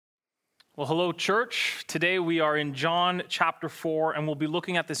Well, hello, church. Today we are in John chapter 4, and we'll be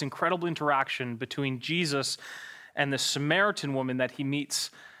looking at this incredible interaction between Jesus and the Samaritan woman that he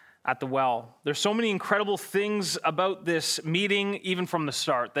meets at the well. There's so many incredible things about this meeting, even from the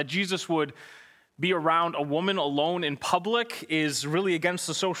start. That Jesus would be around a woman alone in public is really against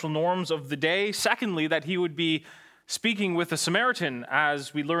the social norms of the day. Secondly, that he would be speaking with a Samaritan,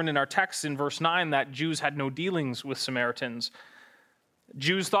 as we learn in our text in verse 9, that Jews had no dealings with Samaritans.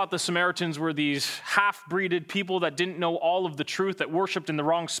 Jews thought the Samaritans were these half-breeded people that didn't know all of the truth, that worshiped in the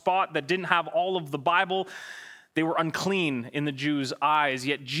wrong spot, that didn't have all of the Bible. They were unclean in the Jews' eyes.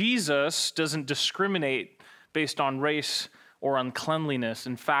 Yet Jesus doesn't discriminate based on race or uncleanliness.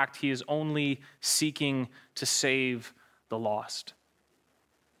 In fact, he is only seeking to save the lost.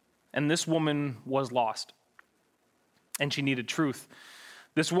 And this woman was lost, and she needed truth.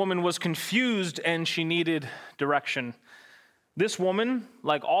 This woman was confused, and she needed direction. This woman,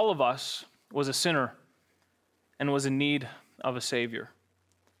 like all of us, was a sinner and was in need of a Savior.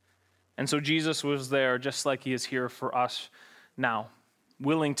 And so Jesus was there just like he is here for us now,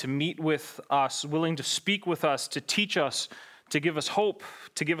 willing to meet with us, willing to speak with us, to teach us, to give us hope,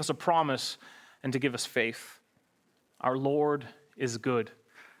 to give us a promise, and to give us faith. Our Lord is good.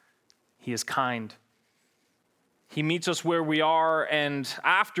 He is kind. He meets us where we are, and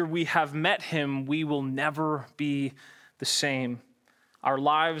after we have met him, we will never be the same. Our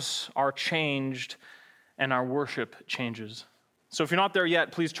lives are changed, and our worship changes. So if you're not there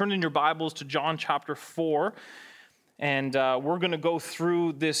yet, please turn in your Bibles to John chapter 4, and we're going to go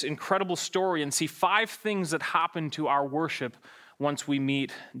through this incredible story and see 5 things that happen to our worship once we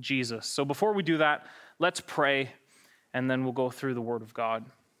meet Jesus. So before we do that, let's pray, and then we'll go through the Word of God.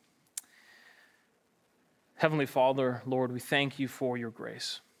 Heavenly Father, Lord, we thank you for your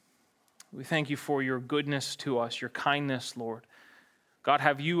grace. We thank you for your goodness to us, your kindness, Lord. God,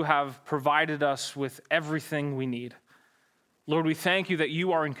 you have provided us with everything we need. Lord, we thank you that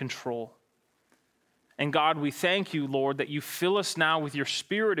you are in control. And God, we thank you, Lord, that you fill us now with your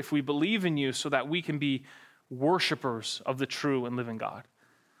Spirit if we believe in you so that we can be worshipers of the true and living God.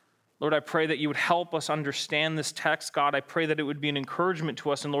 Lord, I pray that you would help us understand this text. God, I pray that it would be an encouragement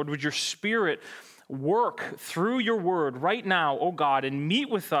to us. And Lord, would your Spirit work through your word right now, oh God, and meet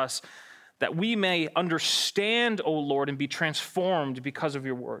with us that we may understand, O Lord, and be transformed because of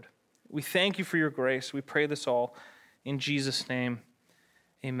your word. We thank you for your grace. We pray this all in Jesus' name.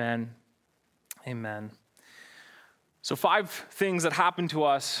 Amen. Amen. So 5 things that happen to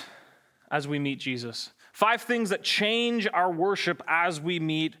us as we meet Jesus. 5 things that change our worship as we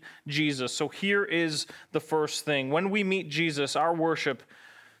meet Jesus. So here is the first thing. When we meet Jesus, our worship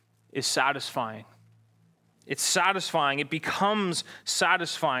is satisfying. It's satisfying. It becomes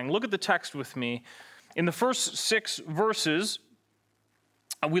satisfying. Look at the text with me. In the first 6 verses,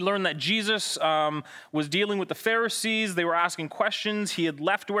 we learn that Jesus was dealing with the Pharisees. They were asking questions. He had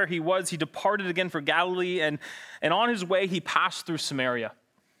left where he was. He departed again for Galilee, and on his way, he passed through Samaria.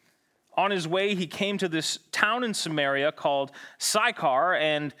 On his way, he came to this town in Samaria called Sychar,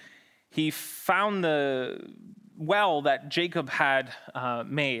 and he found the well that Jacob had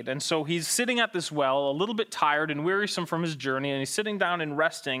made. And so he's sitting at this well, a little bit tired and wearisome from his journey, and he's sitting down and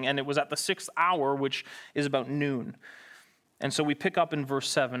resting, and it was at the 6th hour, which is about noon. And so we pick up in verse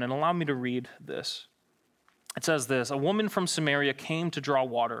 7, and allow me to read this. It says this: "A woman from Samaria came to draw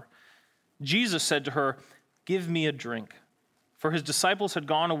water. Jesus said to her, 'Give me a drink,' for his disciples had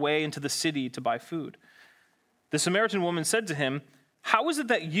gone away into the city to buy food. The Samaritan woman said to him, 'How is it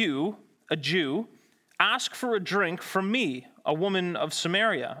that you, a Jew, ask for a drink from me, a woman of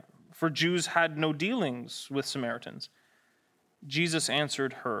Samaria?' For Jews had no dealings with Samaritans." Jesus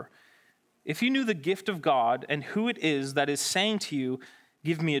answered her, "If you knew the gift of God and who it is that is saying to you,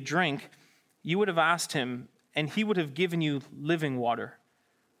 'Give me a drink,' you would have asked him, and he would have given you living water."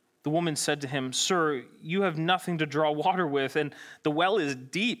 The woman said to him, "Sir, you have nothing to draw water with, and the well is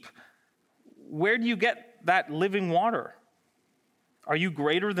deep. Where do you get that living water? Are you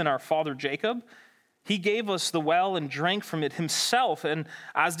greater than our father Jacob? He gave us the well and drank from it himself, and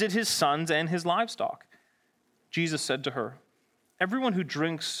as did his sons and his livestock." Jesus said to her, "Everyone who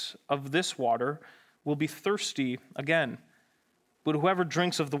drinks of this water will be thirsty again. But whoever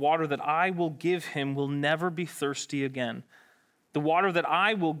drinks of the water that I will give him will never be thirsty again. The water that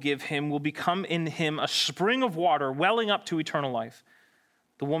I will give him will become in him a spring of water welling up to eternal life."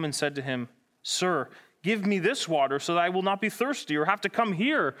 The woman said to him, "Sir, give me this water so that I will not be thirsty or have to come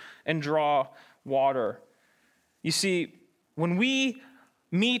here and draw water." You see, when we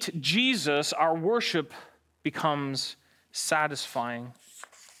meet Jesus, our worship becomes satisfying.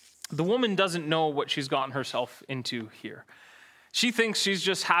 The woman doesn't know what she's gotten herself into here. She thinks she's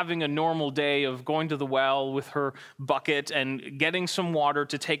just having a normal day of going to the well with her bucket and getting some water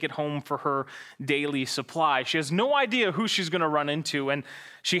to take it home for her daily supply. She has no idea who she's going to run into, and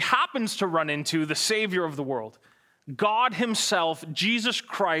she happens to run into the Savior of the world, God himself, Jesus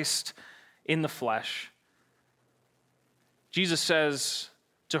Christ in the flesh. Jesus says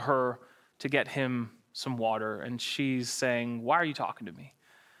to her to get him some water, and she's saying, "Why are you talking to me?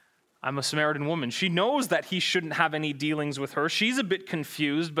 I'm a Samaritan woman." She knows that he shouldn't have any dealings with her. She's a bit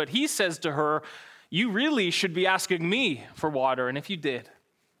confused, but he says to her, "You really should be asking me for water, and if you did,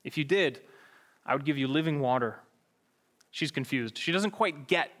 I would give you living water." She's confused. She doesn't quite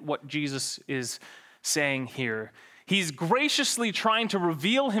get what Jesus is saying here. He's graciously trying to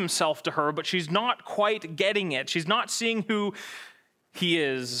reveal himself to her, but she's not quite getting it. She's not seeing who he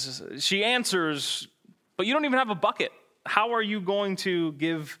is. She answers, "But you don't even have a bucket. How are you going to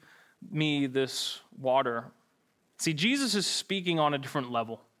give me this water?" See, Jesus is speaking on a different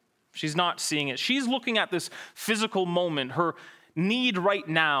level. She's not seeing it. She's looking at this physical moment, her need right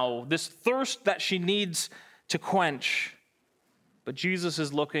now, this thirst that she needs to quench. But Jesus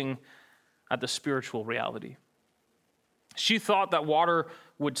is looking at the spiritual reality. She thought that water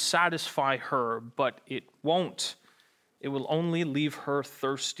would satisfy her, but it won't. It will only leave her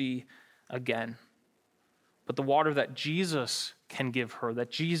thirsty again. But the water that Jesus can give her, that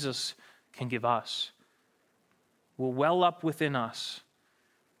Jesus can give us, will well up within us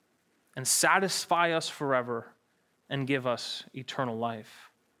and satisfy us forever and give us eternal life.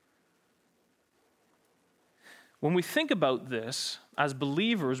 When we think about this as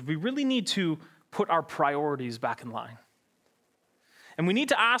believers, we really need to put our priorities back in line. And we need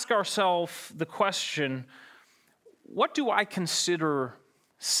to ask ourselves the question, what do I consider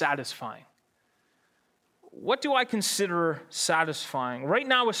satisfying? What do I consider satisfying? Right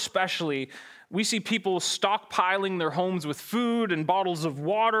now especially, we see people stockpiling their homes with food and bottles of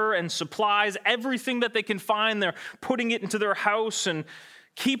water and supplies, everything that they can find, they're putting it into their house and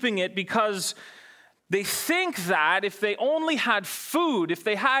keeping it because they think that if they only had food, if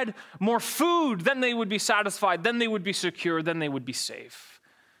they had more food, then they would be satisfied, then they would be secure, then they would be safe.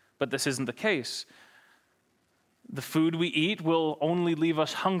 But this isn't the case. The food we eat will only leave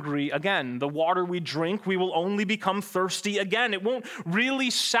us hungry again. The water we drink, we will only become thirsty again. It won't really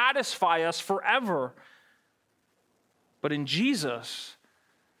satisfy us forever. But in Jesus,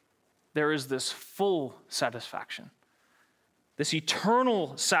 there is this full satisfaction, this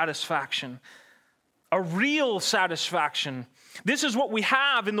eternal satisfaction, a real satisfaction. This is what we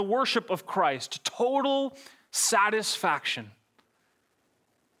have in the worship of Christ, total satisfaction.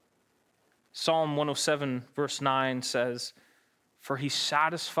 Psalm 107 verse 9 says, "For he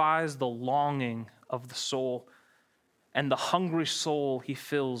satisfies the longing of the soul, and the hungry soul he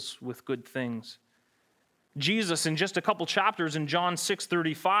fills with good things." Jesus, in just a couple chapters in John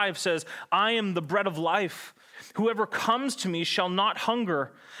 6:35 says, "I am the bread of life. Whoever comes to me shall not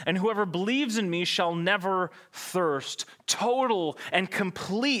hunger, and whoever believes in me shall never thirst." Total and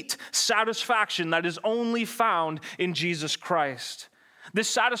complete satisfaction that is only found in Jesus Christ. This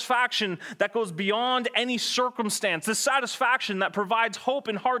satisfaction that goes beyond any circumstance. This satisfaction that provides hope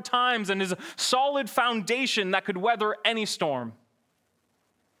in hard times and is a solid foundation that could weather any storm.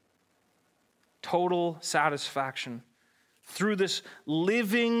 Total satisfaction through this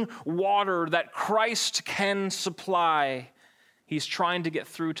living water that Christ can supply. He's trying to get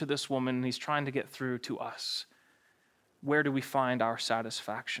through to this woman. He's trying to get through to us. Where do we find our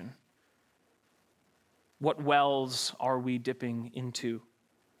satisfaction? What wells are we dipping into?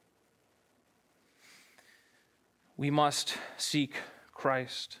 We must seek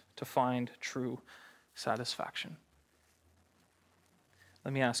Christ to find true satisfaction.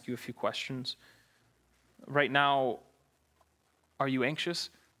 Let me ask you a few questions. Right now, are you anxious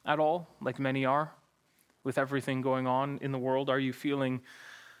at all, like many are, with everything going on in the world? Are you feeling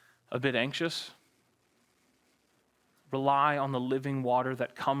a bit anxious? Rely on the living water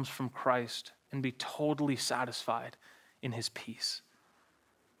that comes from Christ and be totally satisfied in his peace.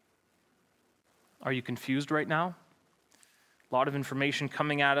 Are you confused right now? A lot of information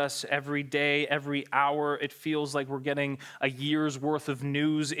coming at us every day, every hour. It feels like we're getting a year's worth of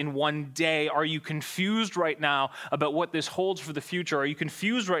news in one day. Are you confused right now about what this holds for the future? Are you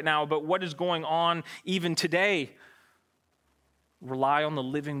confused right now about what is going on even today? Rely on the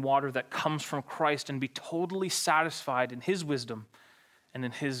living water that comes from Christ and be totally satisfied in his wisdom and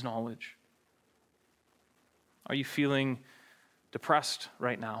in his knowledge. Are you feeling depressed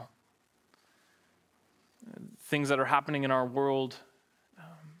right now? Things that are happening in our world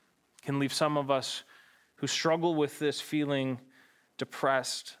can leave some of us who struggle with this feeling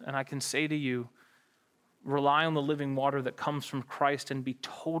depressed. And I can say to you, rely on the living water that comes from Christ and be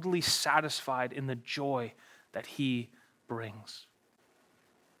totally satisfied in the joy that he brings.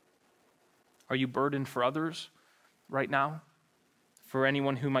 Are you burdened for others right now? For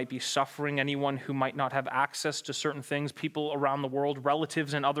anyone who might be suffering, anyone who might not have access to certain things, people around the world,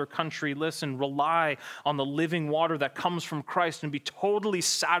 relatives in other countries, listen, rely on the living water that comes from Christ and be totally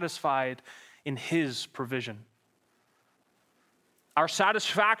satisfied in his provision. Our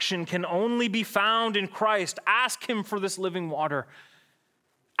satisfaction can only be found in Christ. Ask him for this living water.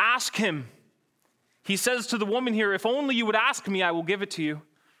 Ask him. He says to the woman here, if only you would ask me, I will give it to you.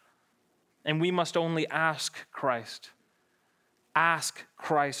 And we must only ask Christ. Ask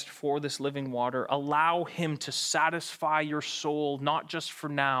Christ for this living water. Allow him to satisfy your soul, not just for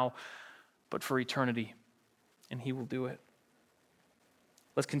now, but for eternity. And he will do it.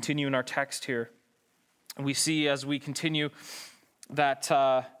 Let's continue in our text here. And we see as we continue that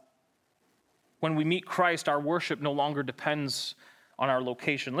when we meet Christ, our worship no longer depends on our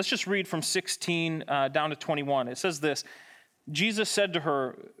location. Let's just read from 16 down to 21. It says this, Jesus said to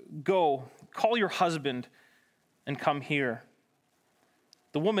her, go, call your husband and come here.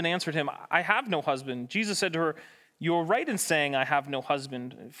 The woman answered him, I have no husband. Jesus said to her, you are right in saying I have no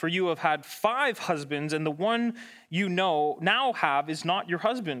husband, for you have had 5 husbands, and the one you now have is not your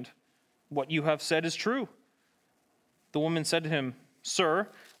husband. What you have said is true. The woman said to him, Sir,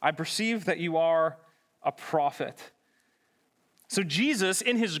 I perceive that you are a prophet. So Jesus,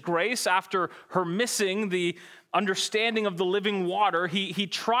 in his grace, after her missing the understanding of the living water, he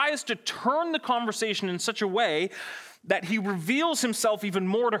tries to turn the conversation in such a way that he reveals himself even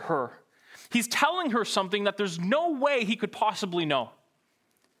more to her. He's telling her something that there's no way he could possibly know.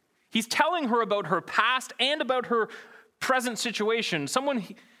 He's telling her about her past and about her present situation. Someone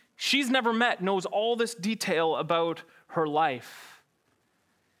she's never met knows all this detail about her life.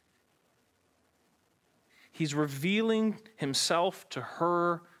 He's revealing himself to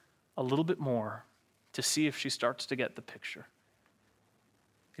her a little bit more to see if she starts to get the picture.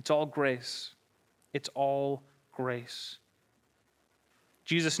 It's all grace. It's all grace.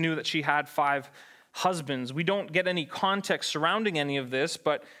 Jesus knew that she had 5 husbands. We don't get any context surrounding any of this,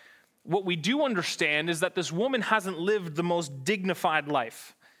 but what we do understand is that this woman hasn't lived the most dignified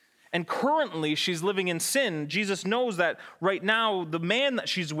life. And currently she's living in sin. Jesus knows that right now the man that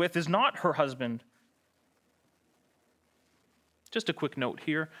she's with is not her husband. Just a quick note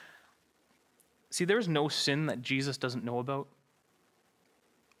here. See, there is no sin that Jesus doesn't know about.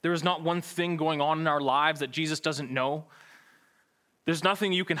 There is not one thing going on in our lives that Jesus doesn't know. There's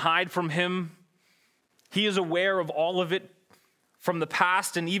nothing you can hide from him. He is aware of all of it from the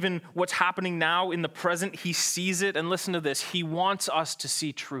past and even what's happening now in the present. He sees it. And listen to this. He wants us to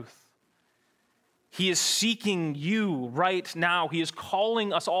see truth. He is seeking you right now. He is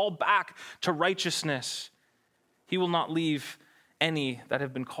calling us all back to righteousness. He will not leave any that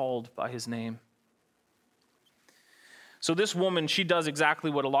have been called by his name. So this woman, she does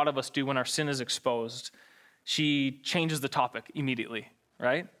exactly what a lot of us do when our sin is exposed. She changes the topic immediately,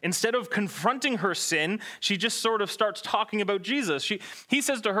 right? Instead of confronting her sin, she just sort of starts talking about Jesus. He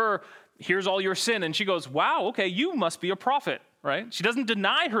says to her, here's all your sin. And she goes, wow, okay, you must be a prophet, right? She doesn't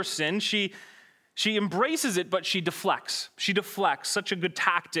deny her sin. She embraces it, but she deflects. She deflects, such a good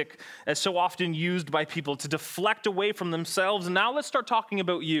tactic as so often used by people to deflect away from themselves. And now let's start talking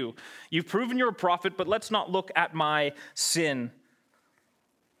about you. You've proven you're a prophet, but let's not look at my sin.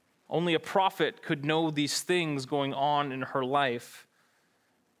 Only a prophet could know these things going on in her life.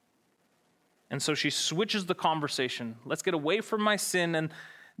 And so she switches the conversation. Let's get away from my sin. And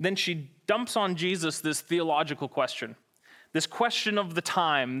then she dumps on Jesus this theological question. This question of the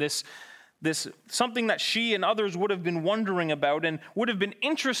time, this something that she and others would have been wondering about and would have been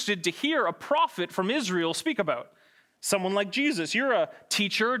interested to hear a prophet from Israel speak about. Someone like Jesus. You're a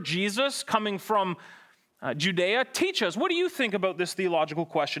teacher, Jesus, coming from Judea. Teach us, what do you think about this theological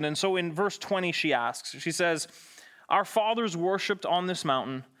question? And so in verse 20 she asks, she says, our fathers worshipped on this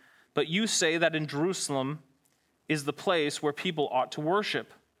mountain, but you say that in Jerusalem is the place where people ought to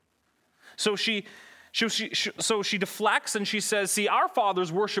worship. So she deflects and she says, see, our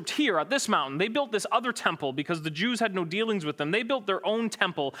fathers worshipped here at this mountain. They built this other temple because the Jews had no dealings with them. They built their own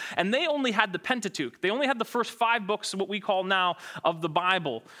temple, and they only had the Pentateuch. They only had the first 5 books, what we call now, of the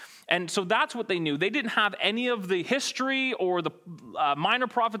Bible. And so that's what they knew. They didn't have any of the history or the minor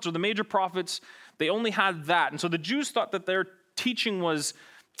prophets or the major prophets. They only had that. And so the Jews thought that their teaching was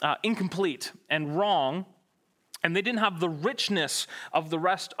incomplete and wrong, and they didn't have the richness of the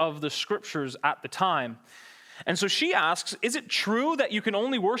rest of the scriptures at the time. And so she asks, is it true that you can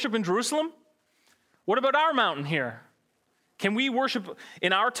only worship in Jerusalem? What about our mountain here? Can we worship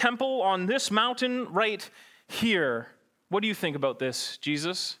in our temple on this mountain right here? What do you think about this,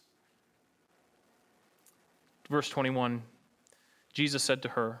 Jesus? Verse 21, Jesus said to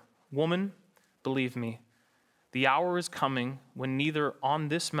her, "Woman, believe me, the hour is coming when neither on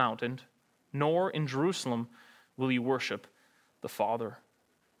this mountain nor in Jerusalem will you worship the Father."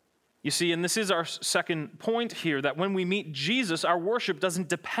 You see, and this is our second point here, that when we meet Jesus, our worship doesn't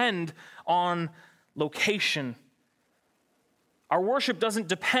depend on location. Our worship doesn't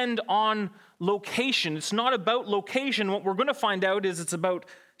depend on location. It's not about location. What we're going to find out is it's about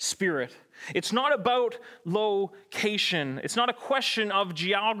spirit. It's not about location. It's not a question of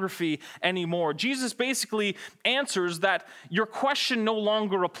geography anymore. Jesus basically answers that your question no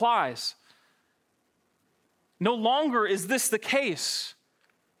longer applies. No longer is this the case.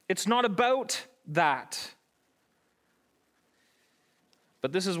 It's not about that.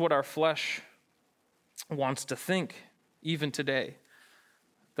 But this is what our flesh wants to think, even today.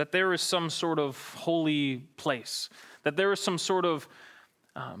 That there is some sort of holy place. That there is some sort of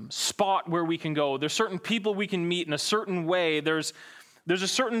spot where we can go. There's certain people we can meet in a certain way. There's a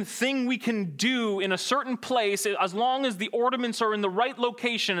certain thing we can do in a certain place as long as the ornaments are in the right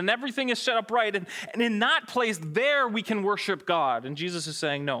location and everything is set up right. And in that place, there we can worship God. And Jesus is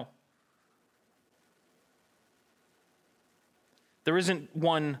saying, no. There isn't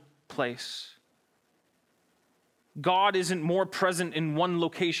one place. God isn't more present in one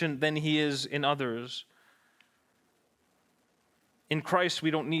location than he is in others. In Christ,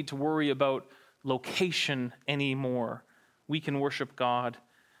 we don't need to worry about location anymore. We can worship God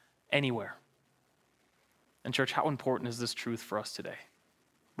anywhere. And church, how important is this truth for us today?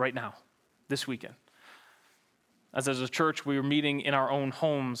 Right now, this weekend. As a church, we are meeting in our own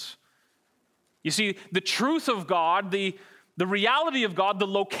homes. You see, the truth of God, the reality of God, the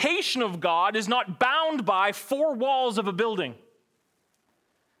location of God is not bound by four walls of a building.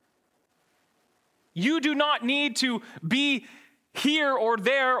 You do not need to be here or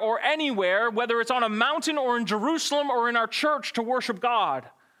there or anywhere, whether it's on a mountain or in Jerusalem or in our church, to worship God.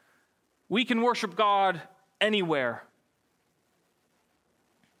 We can worship God anywhere.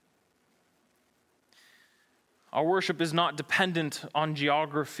 Our worship is not dependent on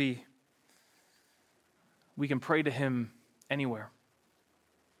geography. We can pray to him anywhere.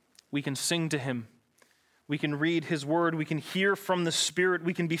 We can sing to him. We can read his word. We can hear from the Spirit.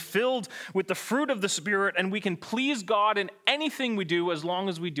 We can be filled with the fruit of the Spirit, and we can please God in anything we do as long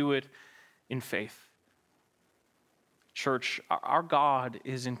as we do it in faith. Church, our God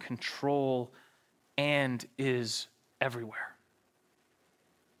is in control and is everywhere.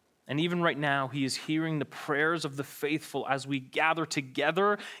 And even right now, he is hearing the prayers of the faithful as we gather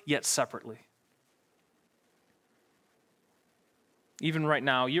together, yet separately. Even right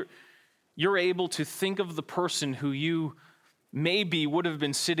now, you're able to think of the person who you maybe would have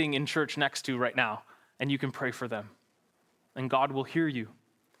been sitting in church next to right now, and you can pray for them, and God will hear you.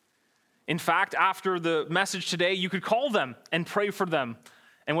 In fact, after the message today, you could call them and pray for them,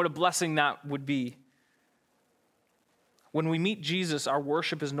 and what a blessing that would be. When we meet Jesus, our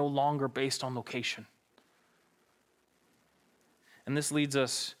worship is no longer based on location. And this leads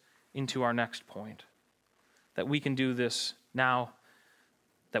us into our next point, that we can do this now,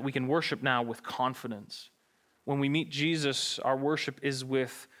 that we can worship now with confidence. When we meet Jesus, our worship is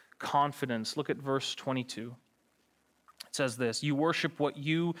with confidence. Look at verse 22. It says this, "You worship what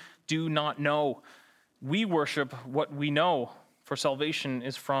you do not know. We worship what we know, for salvation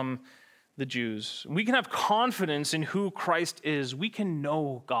is from the Jews." We can have confidence in who Christ is. We can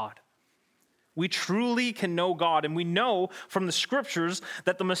know God. We truly can know God, and we know from the scriptures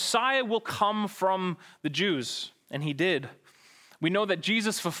that the Messiah will come from the Jews, and he did. We know that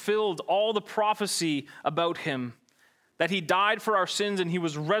Jesus fulfilled all the prophecy about him, that he died for our sins and he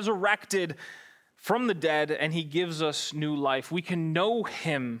was resurrected from the dead, and he gives us new life. We can know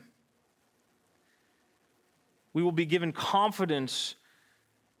him. We will be given confidence,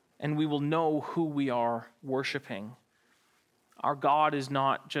 and we will know who we are worshiping. Our God is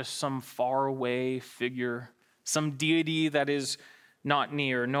not just some faraway figure, some deity that is not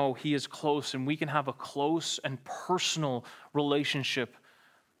near. No, he is close, and we can have a close and personal relationship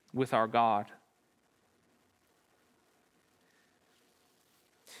with our God.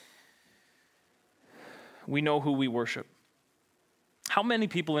 We know who we worship. How many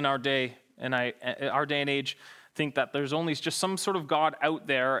people in our day and age think that there's only just some sort of God out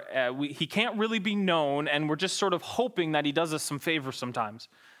there? He can't really be known, and we're just sort of hoping that he does us some favors sometimes.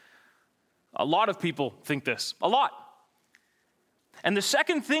 A lot of people think this. A lot. And the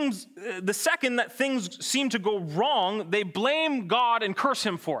second that things seem to go wrong, they blame God and curse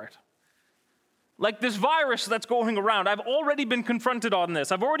him for it. Like this virus that's going around. I've already been confronted on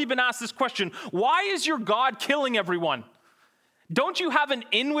this. I've already been asked this question. Why is your God killing everyone? Don't you have an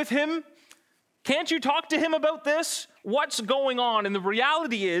in with him? Can't you talk to him about this? What's going on? And the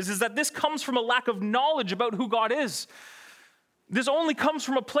reality is that this comes from a lack of knowledge about who God is. This only comes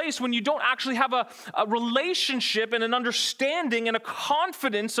from a place when you don't actually have a relationship and an understanding and a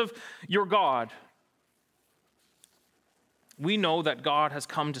confidence of your God. We know that God has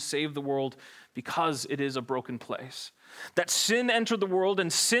come to save the world because it is a broken place. That sin entered the world,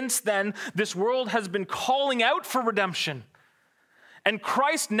 and since then, this world has been calling out for redemption. And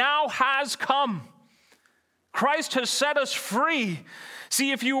Christ now has come. Christ has set us free.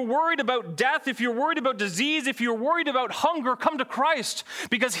 See, if you're worried about death, if you're worried about disease, if you're worried about hunger, come to Christ,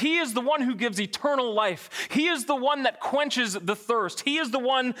 because he is the one who gives eternal life. He is the one that quenches the thirst. He is the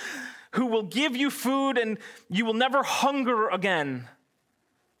one who will give you food and you will never hunger again.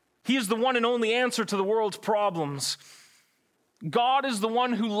 He is the one and only answer to the world's problems. God is the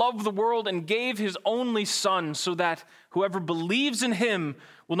one who loved the world and gave his only Son so that whoever believes in him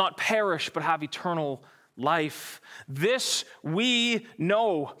will not perish but have eternal life. This we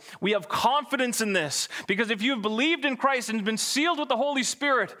know. We have confidence in this because if you have believed in Christ and been sealed with the Holy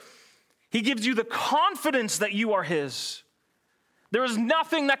Spirit, he gives you the confidence that you are his. There is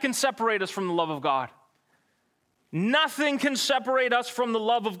nothing that can separate us from the love of God. Nothing can separate us from the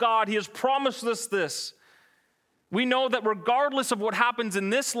love of God. He has promised us this. We know that regardless of what happens in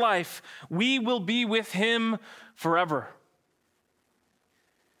this life, we will be with him forever.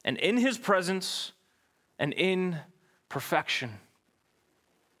 And in his presence and in perfection.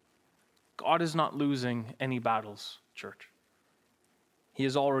 God is not losing any battles, church. He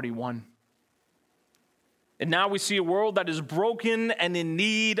has already won. And now we see a world that is broken and in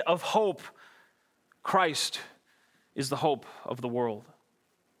need of hope. Christ is the hope of the world.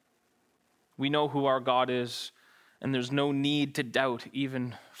 We know who our God is, and there's no need to doubt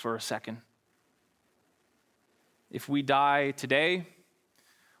even for a second. If we die today,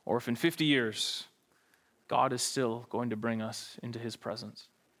 or if in 50 years, God is still going to bring us into his presence.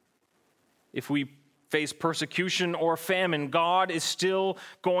 If we face persecution or famine, God is still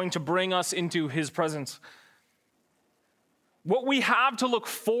going to bring us into his presence. What we have to look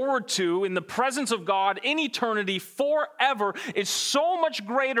forward to in the presence of God in eternity forever is so much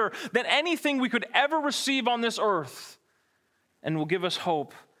greater than anything we could ever receive on this earth, and will give us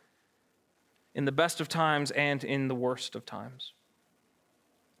hope in the best of times and in the worst of times.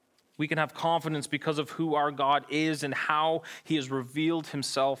 We can have confidence because of who our God is and how he has revealed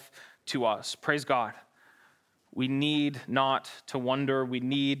himself to us. Praise God. We need not to wonder. We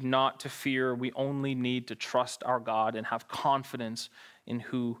need not to fear. We only need to trust our God and have confidence in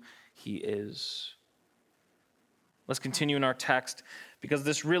who he is. Let's continue in our text because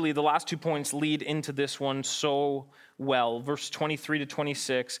this really, the last 2 points lead into this one so well. Verse 23 to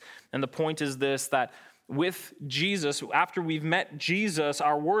 26. And the point is this, that with Jesus, after we've met Jesus,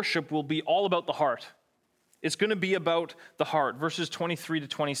 our worship will be all about the heart. It's going to be about the heart. Verses 23 to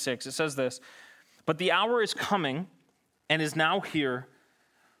 26. It says this, "But the hour is coming and is now here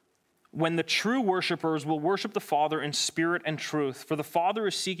when the true worshipers will worship the Father in spirit and truth. For the Father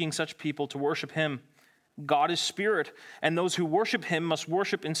is seeking such people to worship him. God is spirit, and those who worship him must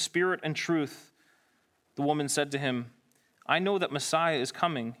worship in spirit and truth." The woman said to him, "I know that Messiah is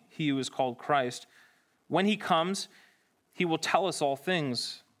coming, he who is called Christ. When he comes, he will tell us all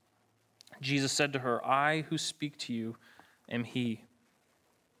things." Jesus said to her, "I who speak to you am he."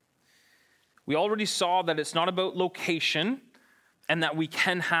 We already saw that it's not about location and that we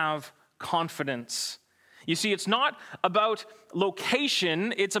can have confidence. You see, it's not about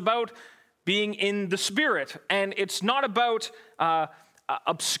location, it's about being in the Spirit. And it's not about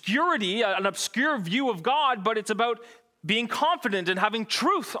obscurity, an obscure view of God, but it's about being confident and having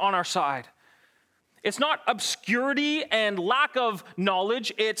truth on our side. It's not obscurity and lack of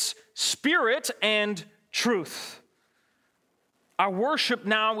knowledge, it's spirit and truth. Our worship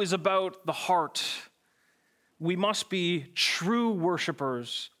now is about the heart. We must be true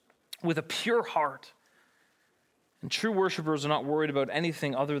worshipers with a pure heart. And true worshipers are not worried about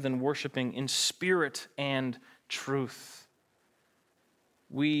anything other than worshiping in spirit and truth.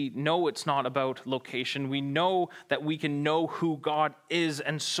 We know it's not about location. We know that we can know who God is,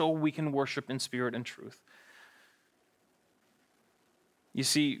 and so we can worship in spirit and truth. You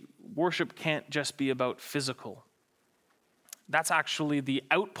see, worship can't just be about physical. That's actually the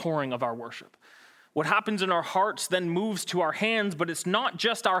outpouring of our worship. What happens in our hearts then moves to our hands, but it's not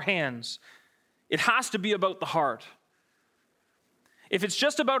just our hands. It has to be about the heart. If it's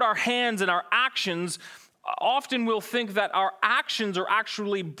just about our hands and our actions, Often we'll think that our actions are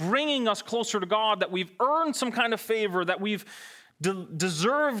actually bringing us closer to God, that we've earned some kind of favor, that we've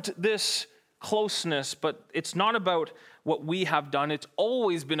deserved this closeness, but it's not about what we have done. It's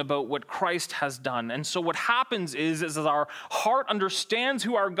always been about what Christ has done. And so what happens is as our heart understands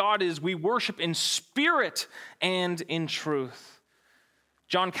who our God is, we worship in spirit and in truth.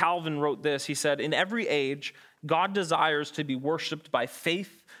 John Calvin wrote this. He said, "In every age, God desires to be worshiped by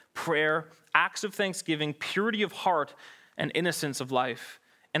faith, prayer, acts of thanksgiving, purity of heart, and innocence of life.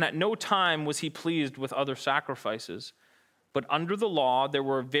 And at no time was he pleased with other sacrifices. But under the law, there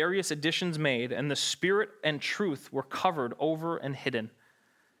were various additions made, and the spirit and truth were covered over and hidden.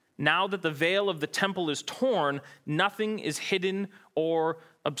 Now that the veil of the temple is torn, nothing is hidden or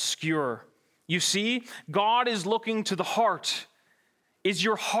obscure." You see, God is looking to the heart. Is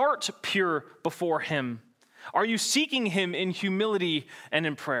your heart pure before him? Are you seeking him in humility and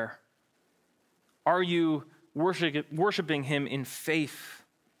in prayer? Are you worshiping him in faith?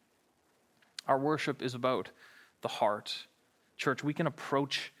 Our worship is about the heart. Church, we can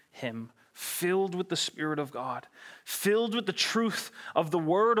approach him filled with the Spirit of God, filled with the truth of the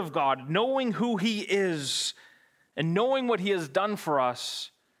Word of God, knowing who he is and knowing what he has done for us.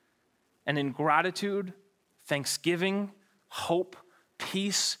 And in gratitude, thanksgiving, hope,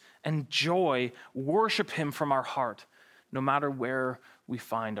 peace, and joy, worship him from our heart, no matter where we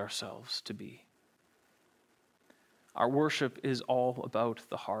find ourselves to be. Our worship is all about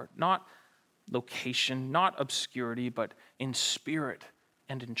the heart, not location, not obscurity, but in spirit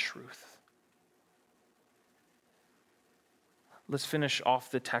and in truth. Let's finish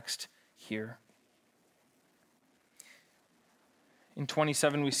off the text here. In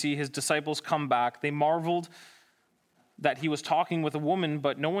 27, we see his disciples come back. They marveled that he was talking with a woman,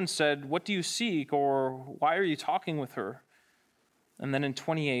 but no one said, "What do you seek?" or "Why are you talking with her?" And then in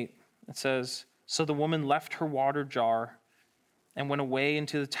 28, it says, "So the woman left her water jar and went away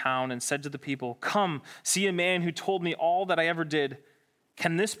into the town and said to the people, 'Come, see a man who told me all that I ever did.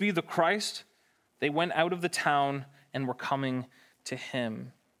 Can this be the Christ?' They went out of the town and were coming to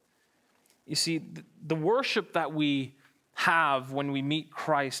him." You see, the worship that we have when we meet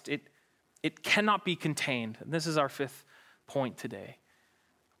Christ, it cannot be contained. And this is our fifth point today.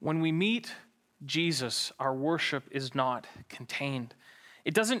 When we meet Jesus, our worship is not contained.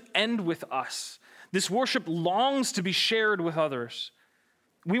 It doesn't end with us. This worship longs to be shared with others.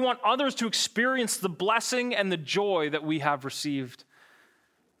 We want others to experience the blessing and the joy that we have received.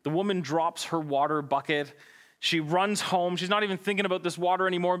 The woman drops her water bucket. She runs home. She's not even thinking about this water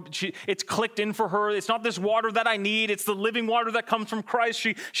anymore. It's clicked in for her. It's not this water that I need. It's the living water that comes from Christ.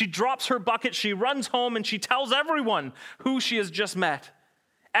 She drops her bucket. She runs home and she tells everyone who she has just met.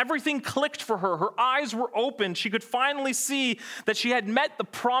 Everything clicked for her. Her eyes were opened. She could finally see that she had met the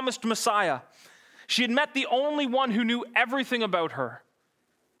promised Messiah. She had met the only one who knew everything about her.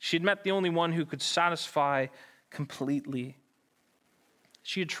 She had met the only one who could satisfy completely.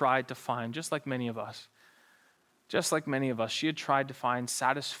 She had tried to find, just like many of us, she had tried to find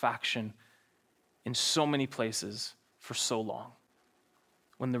satisfaction in so many places for so long.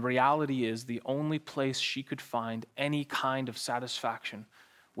 When the reality is the only place she could find any kind of satisfaction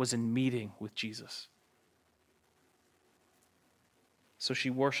was in meeting with Jesus. So she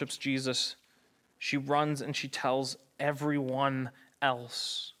worships Jesus. She runs and she tells everyone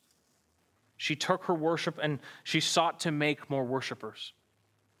else. She took her worship and she sought to make more worshipers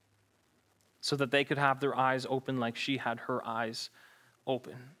so that they could have their eyes open like she had her eyes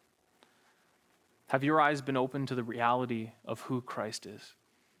open. Have your eyes been open to the reality of who Christ is?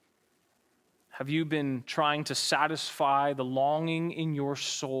 Have you been trying to satisfy the longing in your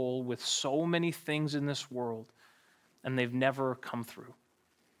soul with so many things in this world and they've never come through?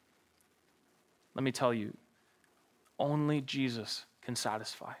 Let me tell you, only Jesus can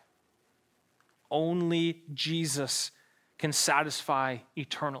satisfy. Only Jesus can satisfy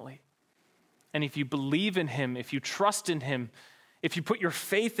eternally. And if you believe in him, if you trust in him, if you put your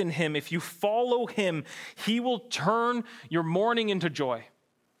faith in him, if you follow him, he will turn your mourning into joy.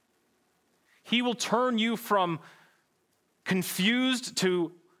 He will turn you from confused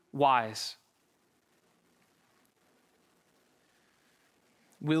to wise.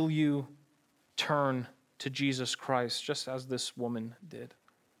 Will you turn to Jesus Christ, just as this woman did?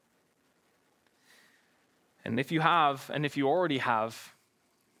 And if you have, and if you already have,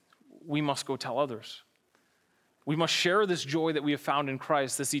 we must go tell others. We must share this joy that we have found in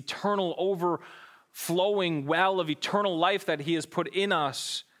Christ, this eternal overflowing well of eternal life that he has put in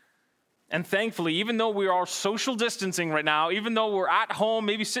us. And thankfully, even though we are social distancing right now, even though we're at home,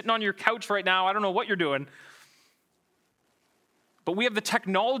 maybe sitting on your couch right now, I don't know what you're doing, But we have the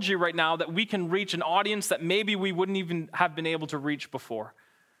technology right now that we can reach an audience that maybe we wouldn't even have been able to reach before.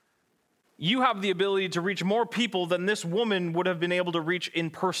 You have the ability to reach more people than this woman would have been able to reach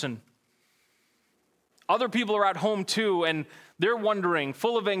in person. Other people are at home too, and they're wondering,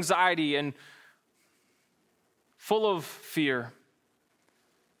 full of anxiety and full of fear.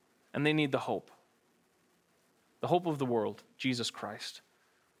 And they need the hope of the world, Jesus Christ.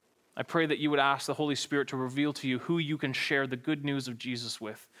 I pray that you would ask the Holy Spirit to reveal to you who you can share the good news of Jesus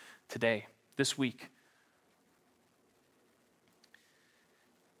with today, this week.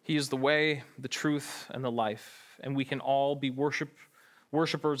 He is the way, the truth, and the life, and we can all be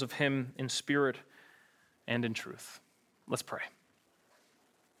worshipers of him in spirit and in truth. Let's pray.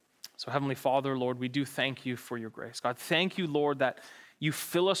 So, Heavenly Father, Lord, we do thank you for your grace. God, thank you, Lord, that you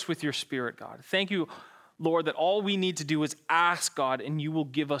fill us with your Spirit, God. Thank you, Lord, that all we need to do is ask, God, and you will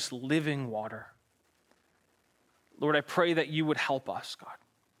give us living water. Lord, I pray that you would help us, God.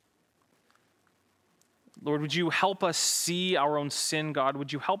 Lord, would you help us see our own sin, God?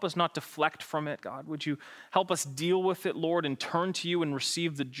 Would you help us not deflect from it, God? Would you help us deal with it, Lord, and turn to you and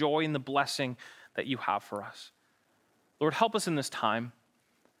receive the joy and the blessing that you have for us? Lord, help us in this time.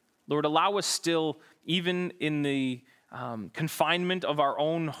 Lord, allow us still, even in the confinement of our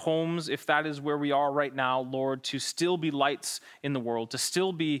own homes, if that is where we are right now, Lord, to still be lights in the world, to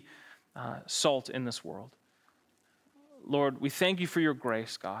still be salt in this world. Lord, we thank you for your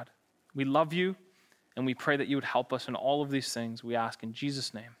grace, God. We love you, and we pray that you would help us in all of these things. We ask in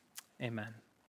Jesus' name, amen.